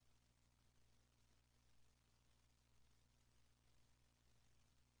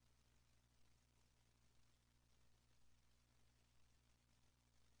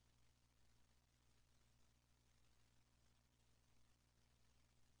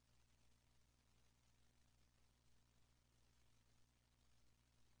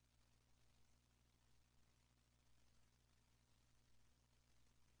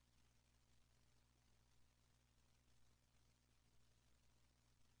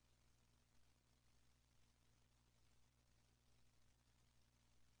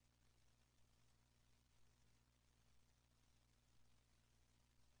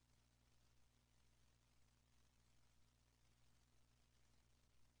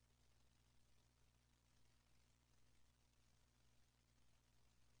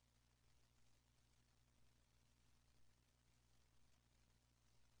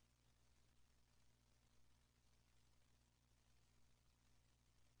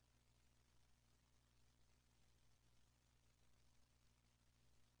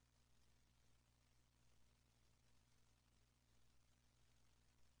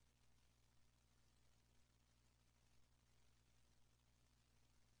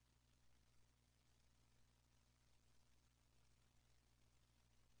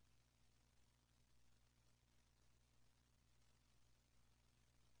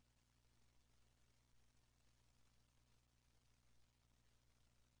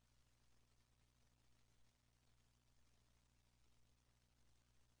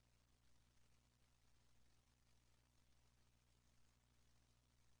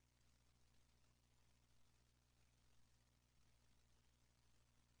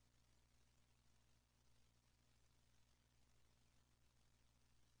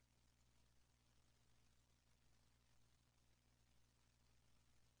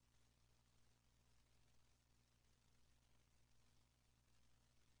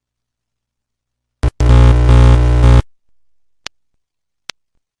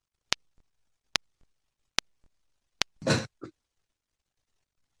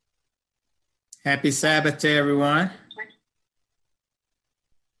Happy Sabbath to everyone.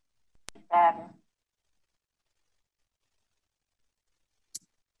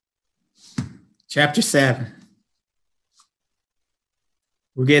 Chapter 7.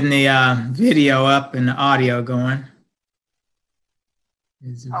 We're getting the video up and the audio going.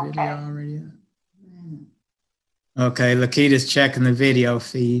 Is the video already up? Okay, Lakita's checking the video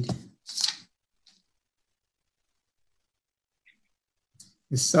feed.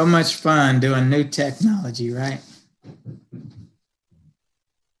 It's so much fun doing new technology, right?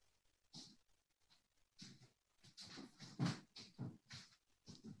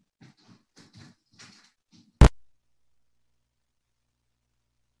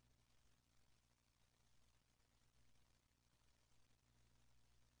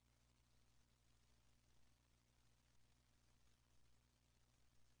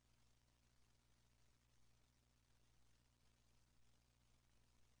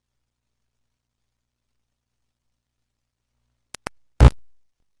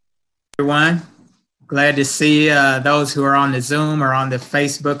 Everyone, glad to see those who are on the Zoom or on the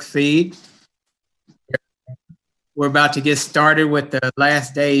Facebook feed. We're about to get started with the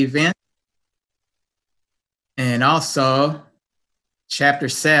last day event. And also, chapter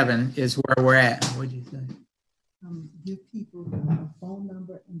 7 is where we're at. What do you think? Give people a phone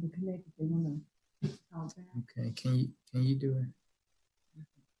number and the connect if they want to count back. Okay, can you do it?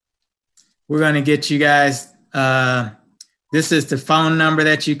 We're going to get you guys. This is the phone number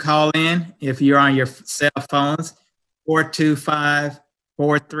that you call in if you're on your cell phones,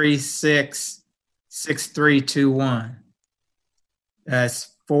 425-436-6321.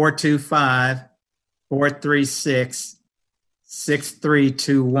 That's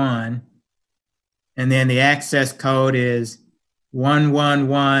 425-436-6321. And then the access code is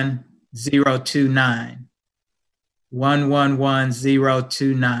 111029.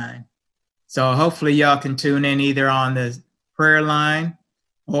 111029. So hopefully y'all can tune in either on the prayer line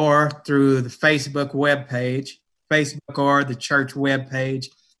or through the Facebook webpage, Facebook or the church webpage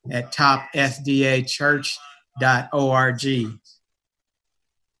at topsdachurch.org.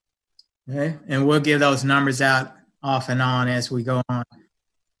 Okay, and we'll give those numbers out off and on as we go on.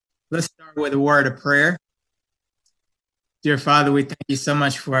 Let's start with a word of prayer. Dear Father, we thank you so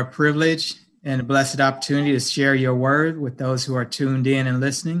much for our privilege and a blessed opportunity to share your word with those who are tuned in and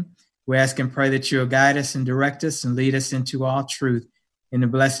listening. We ask and pray that you'll guide us and direct us and lead us into all truth. In the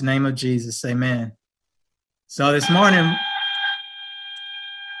blessed name of Jesus, amen. So this morning,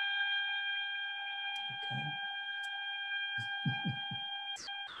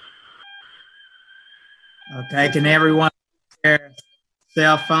 okay, can everyone their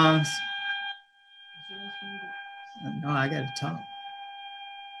cell phones? No, I got to talk.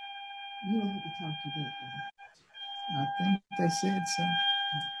 You don't have to talk to that. I think they said so.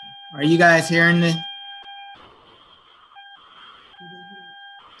 Are you guys hearing me?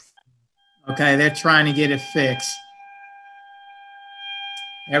 Okay, they're trying to get it fixed.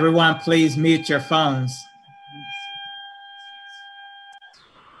 Everyone, please mute your phones.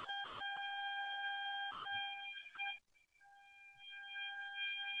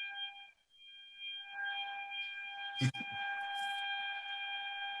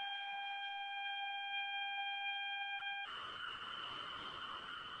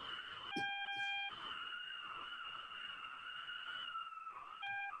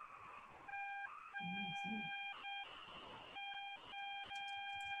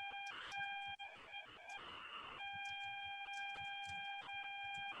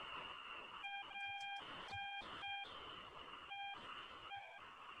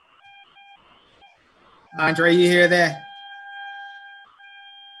 Andre, you hear that?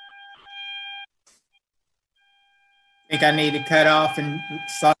 Think I need to cut off and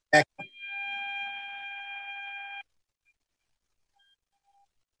start back?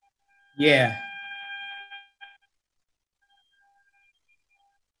 Yeah.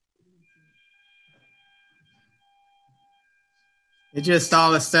 It just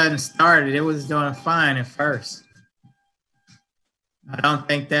all of a sudden started. It was doing fine at first. I don't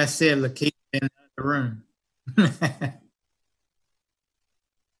think that's it. Lakita in the room.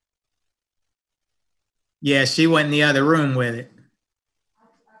 Yeah, she went in the other room with it.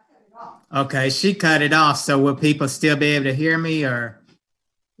 Okay, she cut it off. So will people still be able to hear me or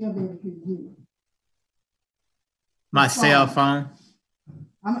my cell phone?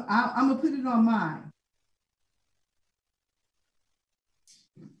 I'm gonna put it on mine.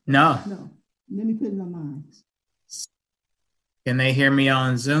 No. Let me put it on mine. Can they hear me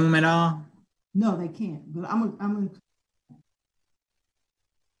on Zoom at all? No, they can't. But I'm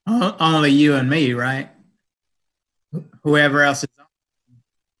only you and me, right? Whoever else is on.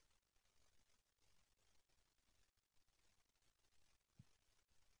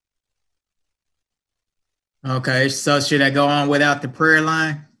 Okay, so should I go on without the prayer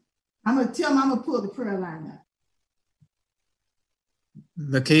line? I'm gonna tell them I'm gonna pull the prayer line up.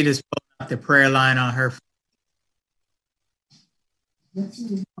 Lakita's pulling up the prayer line on her. Let's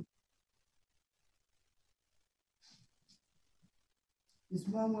see. It's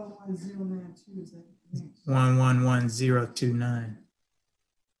 111-092. Is that next? 111-029.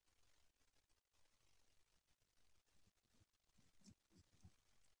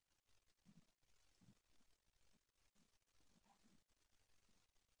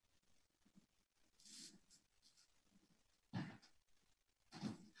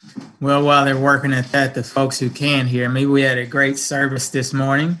 Well, while they're working at that, the folks who can hear me, we had a great service this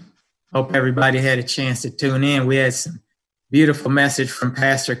morning. Hope everybody had a chance to tune in. We had some beautiful message from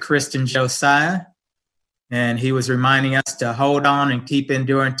Pastor Kristen Josiah, and he was reminding us to hold on and keep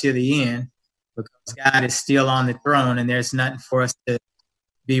enduring to the end because God is still on the throne and there's nothing for us to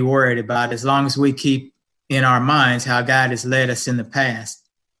be worried about as long as we keep in our minds how God has led us in the past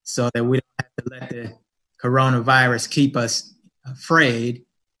so that we don't have to let the coronavirus keep us afraid.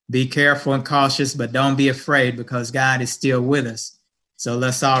 Be careful and cautious, but don't be afraid because God is still with us. So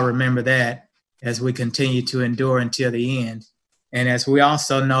let's all remember that as we continue to endure until the end. And as we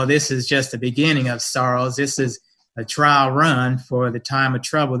also know, this is just the beginning of sorrows. This is a trial run for the time of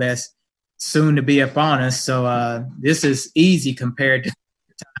trouble that's soon to be upon us. So this is easy compared to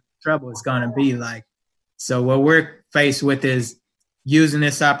the time of trouble is going to be like. So what we're faced with is using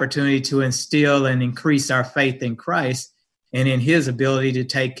this opportunity to instill and increase our faith in Christ and in his ability to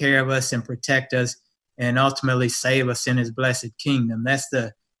take care of us and protect us and ultimately save us in his blessed kingdom. That's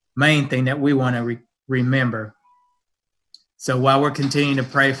the main thing that we want to remember. So while we're continuing to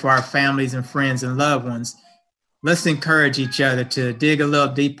pray for our families and friends and loved ones, let's encourage each other to dig a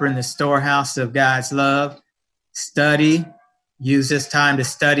little deeper in the storehouse of God's love, study, use this time to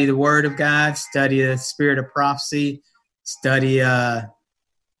study the word of God, study the spirit of prophecy, study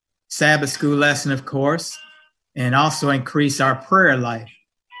Sabbath school lesson, of course, and also increase our prayer life.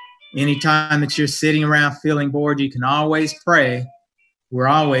 Anytime that you're sitting around feeling bored, you can always pray. We're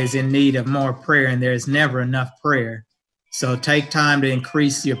always in need of more prayer, and there's never enough prayer. So take time to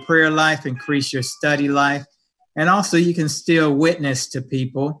increase your prayer life, increase your study life, and also you can still witness to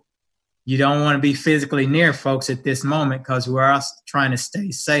people. You don't want to be physically near folks at this moment because we're all trying to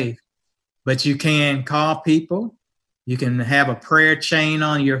stay safe. But you can call people. You can have a prayer chain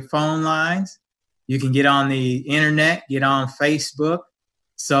on your phone lines. You can get on the internet, get on Facebook.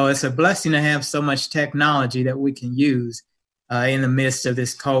 So it's a blessing to have so much technology that we can use in the midst of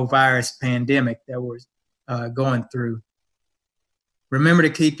this COVID pandemic that we're going through. Remember to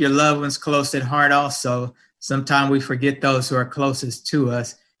keep your loved ones close at heart also. Sometimes we forget those who are closest to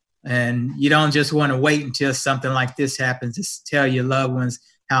us. And you don't just want to wait until something like this happens to tell your loved ones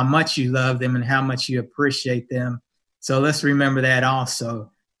how much you love them and how much you appreciate them. So let's remember that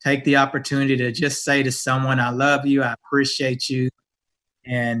also. Take the opportunity to just say to someone, I love you, I appreciate you,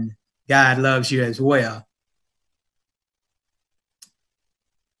 and God loves you as well.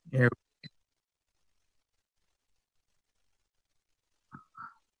 Here.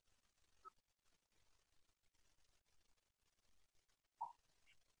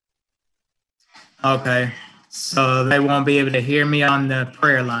 Okay, so they won't be able to hear me on the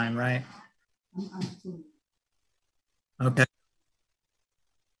prayer line, right? Okay.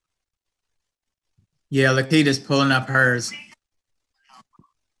 Yeah, Lakita's pulling up hers.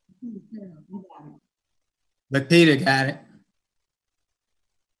 Lakita got it.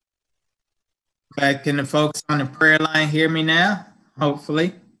 Okay, can the folks on the prayer line hear me now?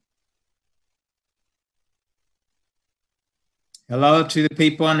 Hopefully. Hello to the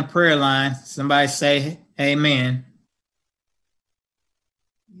people on the prayer line. Somebody say amen.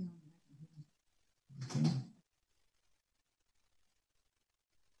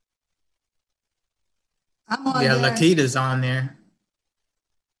 I'm on Yeah, there. Lakita's on there.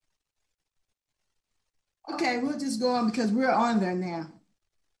 Okay, we'll just go on because we're on there now.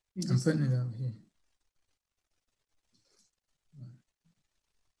 I'm putting it over here.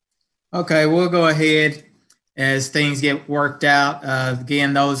 Okay, we'll go ahead as things get worked out.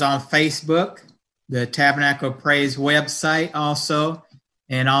 Again, those on Facebook, the Tabernacle Praise website also,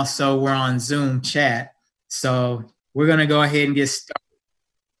 and also we're on Zoom chat. So we're going to go ahead and get started.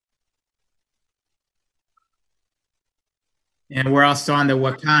 And we're also on the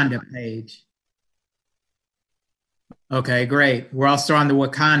Wakanda page. Okay, great. We're also on the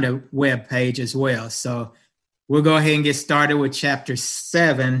Wakanda web page as well. So we'll go ahead and get started with chapter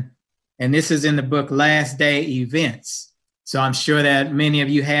 7. And this is in the book Last Day Events. So I'm sure that many of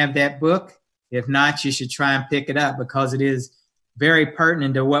you have that book. If not, you should try and pick it up because it is very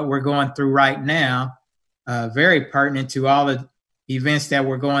pertinent to what we're going through right now very pertinent to all the events that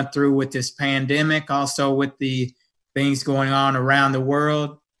we're going through with this pandemic, also with the things going on around the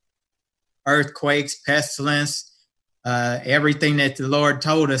world, earthquakes, pestilence, everything that the Lord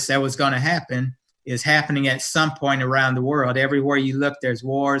told us that was going to happen is happening at some point around the world. Everywhere you look, there's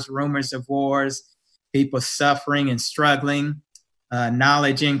wars, rumors of wars, people suffering and struggling,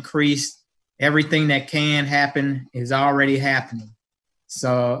 knowledge increased. Everything that can happen is already happening.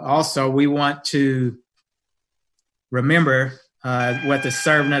 So also we want to remember what the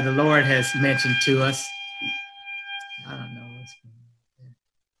servant of the Lord has mentioned to us. I don't know what's going on there.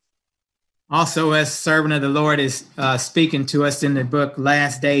 Also, as servant of the Lord is speaking to us in the book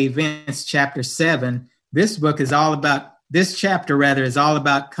Last Day Events, chapter 7, this chapter is all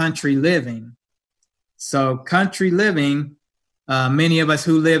about country living. So country living, many of us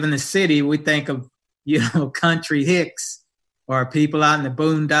who live in the city, we think of, country hicks or people out in the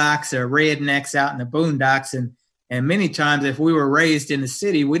boondocks or rednecks out in the boondocks. And many times if we were raised in the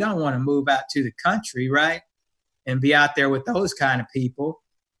city, we don't want to move out to the country, right? And be out there with those kind of people.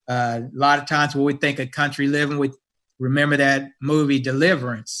 A lot of times when we think of country living, we remember that movie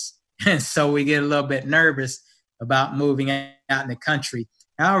Deliverance. And so we get a little bit nervous about moving out in the country.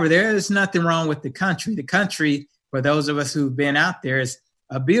 However, there is nothing wrong with the country. The country, for those of us who've been out there, is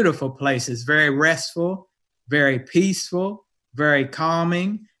a beautiful place. It's very restful, very peaceful, very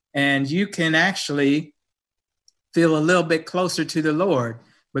calming, and you can actually feel a little bit closer to the Lord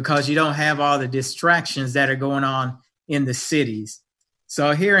because you don't have all the distractions that are going on in the cities.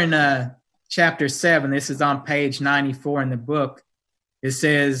 So here in chapter 7, this is on page 94 in the book, it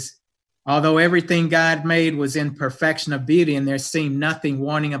says, although everything God made was in perfection of beauty and there seemed nothing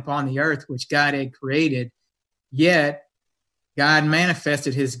wanting upon the earth which God had created, yet God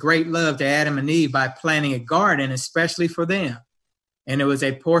manifested his great love to Adam and Eve by planting a garden especially for them. And it was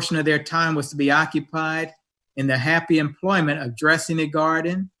a portion of their time was to be occupied in the happy employment of dressing the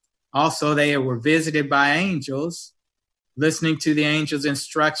garden. Also, they were visited by angels, listening to the angels'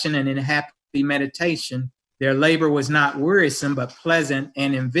 instruction and in happy meditation. Their labor was not wearisome, but pleasant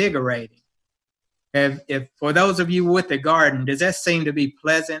and invigorating. If for those of you with the garden, does that seem to be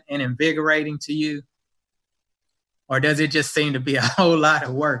pleasant and invigorating to you? Or does it just seem to be a whole lot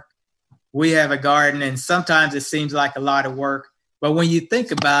of work? We have a garden, and sometimes it seems like a lot of work. But when you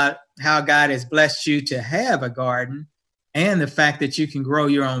think about how God has blessed you to have a garden and the fact that you can grow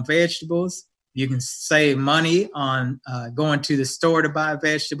your own vegetables, you can save money on going to the store to buy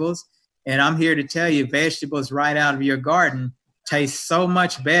vegetables. And I'm here to tell you, vegetables right out of your garden taste so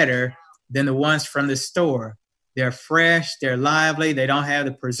much better than the ones from the store. They're fresh, they're lively, they don't have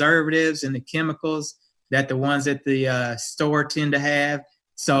the preservatives and the chemicals that the ones at the store tend to have.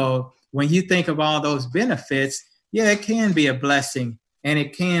 So when you think of all those benefits, yeah, it can be a blessing and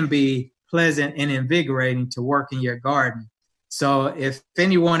it can be pleasant and invigorating to work in your garden. So if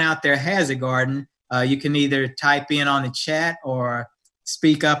anyone out there has a garden, you can either type in on the chat or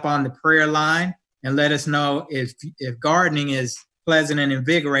speak up on the prayer line and let us know if gardening is pleasant and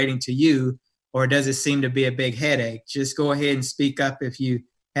invigorating to you, or does it seem to be a big headache? Just go ahead and speak up if you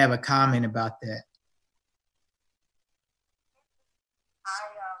have a comment about that. I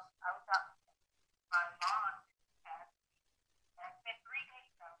was out my lawn and I spent 3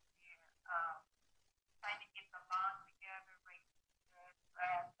 days out there trying to get the lawn together, raising the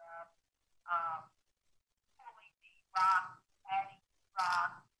grass up, pulling the rock, adding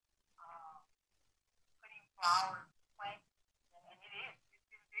rock, putting flowers, plants, and it's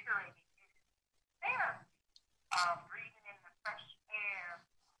invigorating. It's there, breathing in the fresh air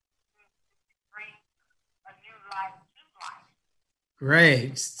to bring a new life to life.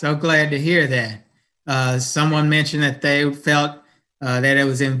 Great. So glad to hear that. Someone mentioned that they felt that it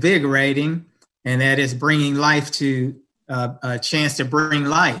was invigorating and that it's bringing life to a chance to bring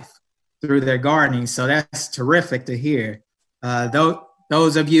life through their gardening. So that's terrific to hear.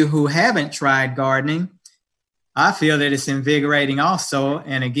 Those of you who haven't tried gardening, I feel that it's invigorating also.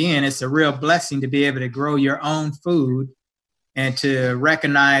 And again, it's a real blessing to be able to grow your own food and to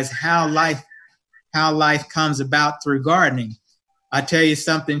recognize how life comes about through gardening. I tell you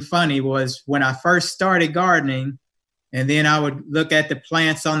something funny was when I first started gardening, and then I would look at the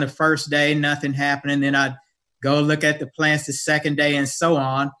plants on the first day, nothing happening. Then I'd go look at the plants the second day and so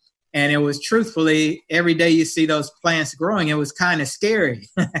on. And it was truthfully, every day you see those plants growing, it was kind of scary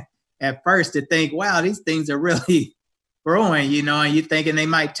at first to think, wow, these things are really growing, and you're thinking they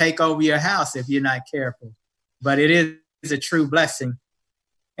might take over your house if you're not careful. But it is a true blessing.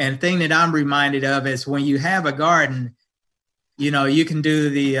 And the thing that I'm reminded of is when you have a garden, you can do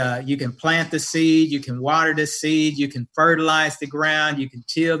you can plant the seed, you can water the seed, you can fertilize the ground, you can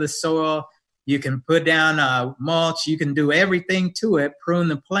till the soil, You can put down mulch. You can do everything to it, prune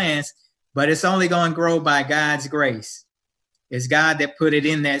the plants, but it's only going to grow by God's grace. It's God that put it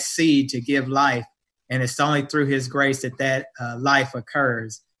in that seed to give life. And it's only through his grace that life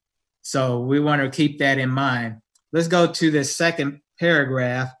occurs. So we want to keep that in mind. Let's go to the second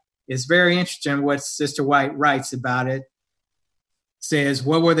paragraph. It's very interesting what Sister White writes about it. It says,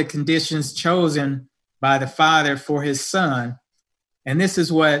 what were the conditions chosen by the Father for his Son? And this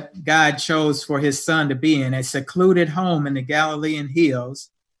is what God chose for his Son to be in: a secluded home in the Galilean hills,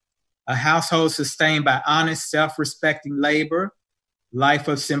 a household sustained by honest, self-respecting labor, life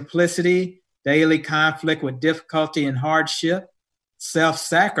of simplicity, daily conflict with difficulty and hardship,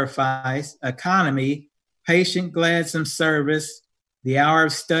 self-sacrifice, economy, patient, gladsome service, the hour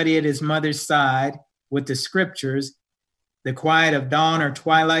of study at his mother's side with the scriptures, the quiet of dawn or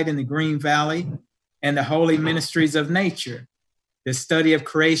twilight in the green valley, and the holy ministries of nature, the study of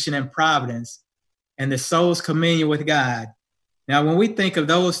creation and providence, and the soul's communion with God. Now, when we think of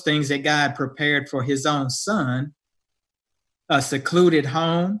those things that God prepared for his own Son, a secluded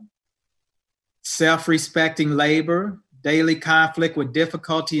home, self-respecting labor, daily conflict with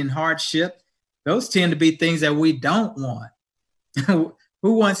difficulty and hardship, those tend to be things that we don't want. Who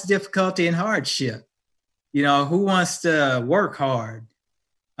wants difficulty and hardship? You know, who wants to work hard?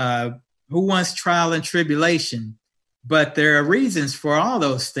 Who wants trial and tribulation? But there are reasons for all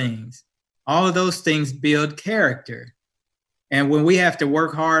those things. All of those things build character. And when we have to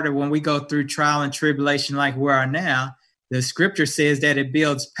work hard, or when we go through trial and tribulation like we are now, the scripture says that it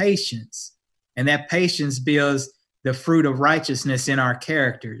builds patience. And that patience builds the fruit of righteousness in our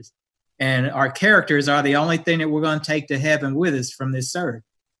characters. And our characters are the only thing that we're going to take to heaven with us from this earth.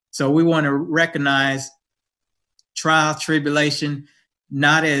 So we want to recognize trial, tribulation,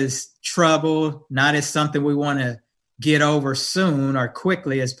 not as trouble, not as something we want to get over soon or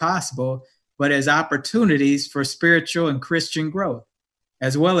quickly as possible, but as opportunities for spiritual and Christian growth,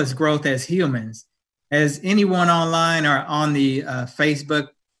 as well as growth as humans. Has anyone online or on the Facebook,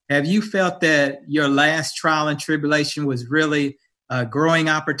 have you felt that your last trial and tribulation was really a growing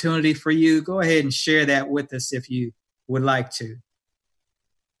opportunity for you? Go ahead and share that with us if you would like to.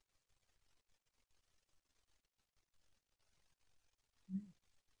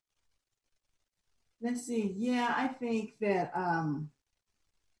 Let's see. Yeah, I think that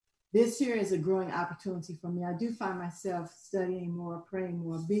this here is a growing opportunity for me. I do find myself studying more, praying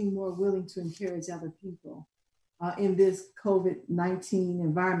more, being more willing to encourage other people in this COVID-19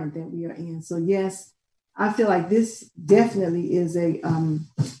 environment that we are in. So yes, I feel like this definitely is an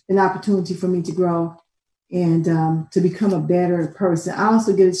opportunity for me to grow and to become a better person. I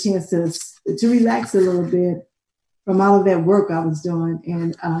also get a chance to relax a little bit from all of that work I was doing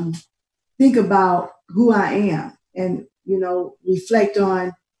and think about who I am and, you know, reflect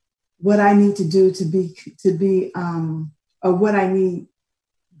on what I need to do to be or what I need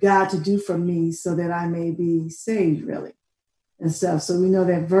God to do for me so that I may be saved, really, and stuff. So we know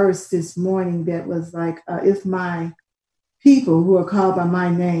that verse this morning that was like, if my people who are called by my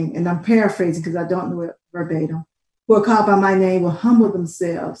name, and I'm paraphrasing because I don't know it verbatim, who are called by my name will humble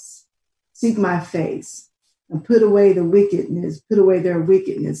themselves, seek my face, and put away the wickedness, put away their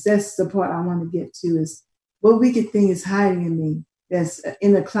wickedness. That's the part I want to get to, is what wicked thing is hiding in me that's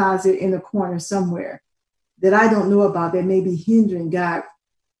in the closet, in a corner somewhere that I don't know about, that may be hindering God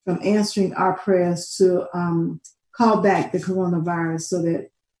from answering our prayers to call back the coronavirus so that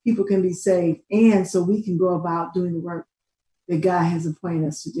people can be saved and so we can go about doing the work that God has appointed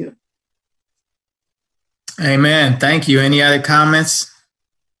us to do. Amen. Thank you. Any other comments?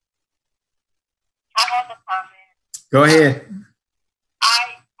 I have a comment. Go ahead.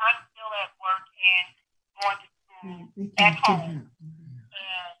 I'm still at work and going to school at home.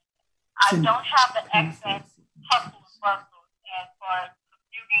 And I don't have the excess hustle and bustle as far as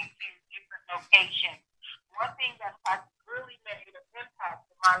commuting to different locations. One thing that has really made an impact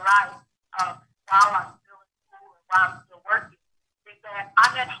in my life while I'm still in school and while I'm still working is that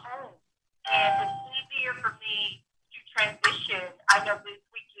I'm at home. And it's easier for me to transition. I know this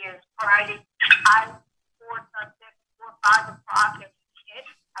week is Friday. I, before sunset, before 5 o'clock,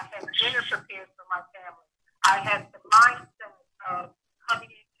 I had dinner prepared for my family. I had the mindset of coming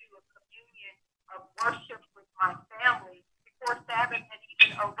into a communion of worship with my family before Sabbath had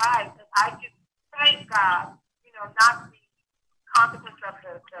even arrived. And I just thank God, you know, not the consequence of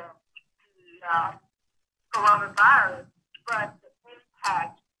the coronavirus, but the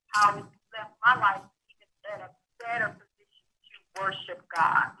impact, how it left my life even in a better position to worship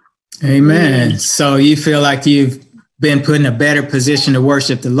God. Amen. So you feel like you've been put in a better position to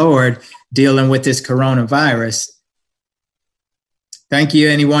worship the Lord dealing with this coronavirus. Thank you.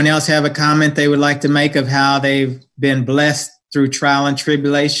 Anyone else have a comment they would like to make of how they've been blessed through trial and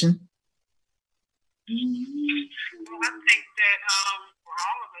tribulation? Well, I think that for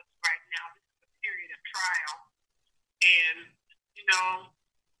all of us right now, this is a period of trial. And, you know,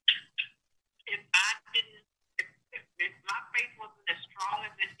 if my faith wasn't as strong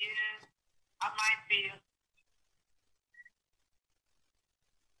as it is, I might be.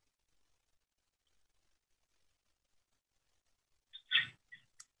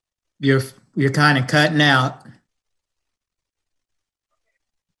 You're kind of cutting out. Okay.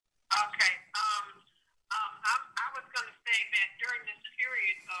 I was going to say that during this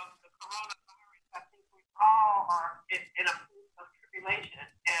period of the coronavirus, I think we all are in a place of tribulation.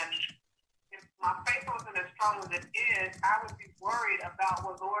 And if my faith wasn't as strong as it is, I would be worried about,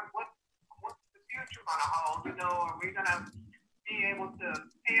 well, Lord, what's the future going to hold? You know, are we going to be able to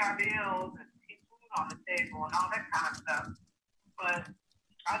pay our bills and keep food on the table and all that kind of stuff? But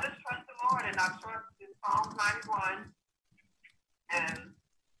I just trust the Lord, and I trust in Psalm 91. And,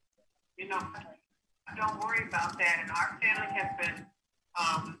 you know, I don't worry about that. And our family has been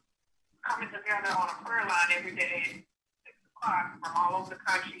coming together on a prayer line every day at 6 o'clock from all over the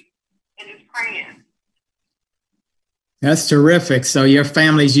country and just praying. That's terrific. So your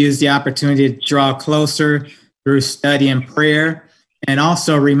family's used the opportunity to draw closer through study and prayer, and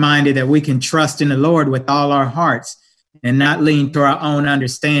also reminded that we can trust in the Lord with all our hearts and not lean to our own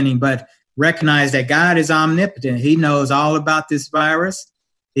understanding, but recognize that God is omnipotent. He knows all about this virus.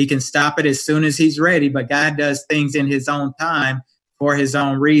 He can stop it as soon as he's ready, but God does things in his own time for his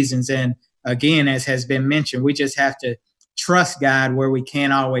own reasons. And again, as has been mentioned, we just have to trust God where we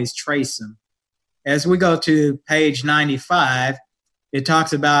can't always trace him. As we go to page 95, it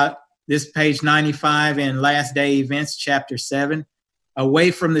talks about this page 95 in Last Day Events, chapter 7, away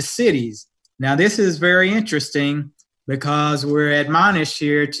from the cities. Now, this is very interesting because we're admonished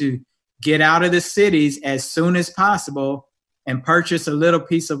here to get out of the cities as soon as possible and purchase a little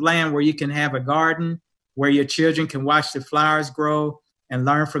piece of land where you can have a garden, where your children can watch the flowers grow and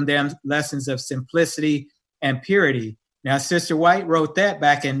learn from them lessons of simplicity and purity. Now, Sister White wrote that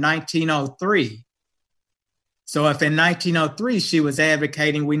back in 1903. So if in 1903 she was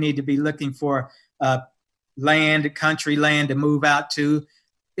advocating we need to be looking for land, country land to move out to,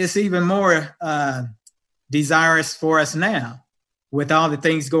 it's even more desirous for us now with all the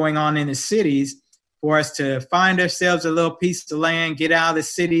things going on in the cities, for us to find ourselves a little piece of land, get out of the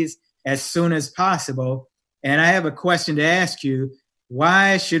cities as soon as possible. And I have a question to ask you.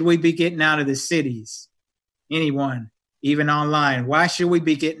 Why should we be getting out of the cities? Anyone, even online, why should we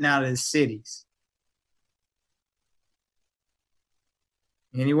be getting out of the cities?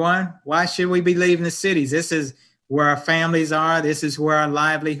 Anyone? Why should we be leaving the cities? This is where our families are. This is where our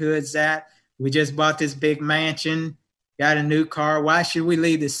livelihood's at. We just bought this big mansion, got a new car. Why should we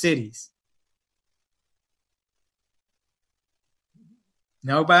leave the cities?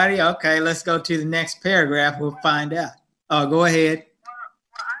 Nobody? Okay, let's go to the next paragraph. We'll find out. Oh, go ahead.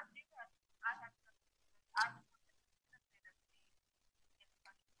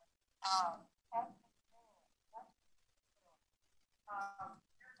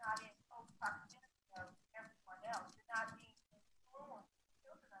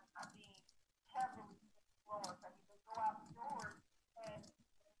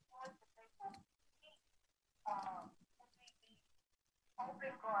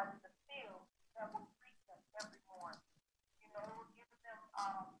 Open garden, the field that will greet them every morning. You know, it will give them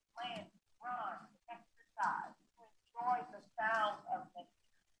land to run, to exercise, to enjoy the sound of nature.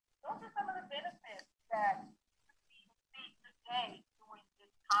 Those are some of the benefits that we see today during this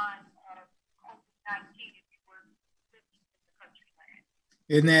time of COVID-19 if you were living in the country land.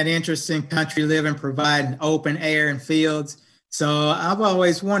 Isn't that interesting? Country living, providing open air and fields. So I've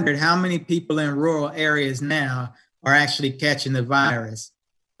always wondered how many people in rural areas now are actually catching the virus.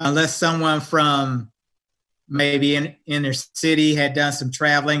 Unless someone from maybe in their city had done some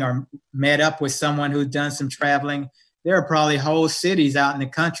traveling or met up with someone who'd done some traveling, there are probably whole cities out in the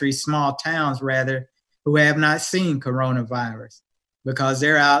country, small towns rather, who have not seen coronavirus because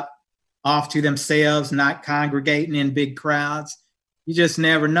they're out off to themselves, not congregating in big crowds. You just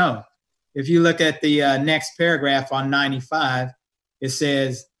never know. If you look at the next paragraph on 95, it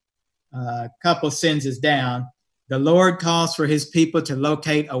says, a couple sentences down, the Lord calls for his people to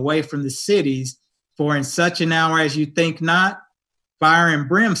locate away from the cities, for in such an hour as you think not, fire and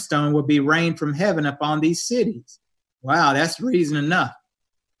brimstone will be rained from heaven upon these cities. Wow, that's reason enough.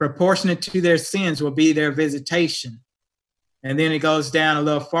 Proportionate to their sins will be their visitation. And then it goes down a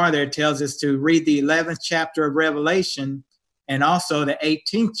little farther. It tells us to read the 11th chapter of Revelation and also the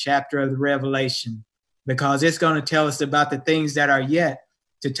 18th chapter of the Revelation. because it's going to tell us about the things that are yet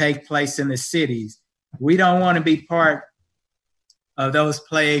to take place in the cities. We don't want to be part of those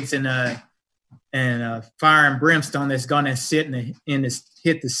plagues and fire and brimstone that's going to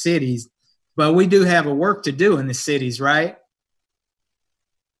hit the cities. But we do have a work to do in the cities, right?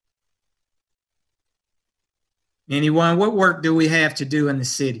 Anyone, what work do we have to do in the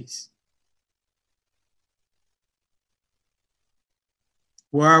cities?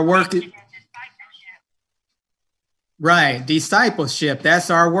 Where our work is, right, discipleship. That's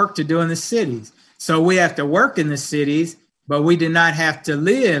our work to do in the cities. So we have to work in the cities, but we do not have to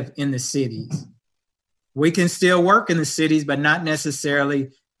live in the cities. We can still work in the cities, but not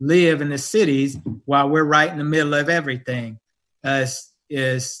necessarily live in the cities while we're right in the middle of everything.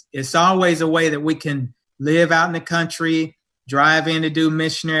 It's always a way that we can live out in the country, drive in to do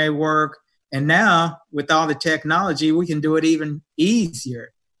missionary work. And now with all the technology, we can do it even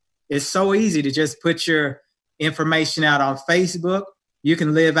easier. It's so easy to just put your information out on Facebook. You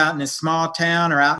can live out in a small town or out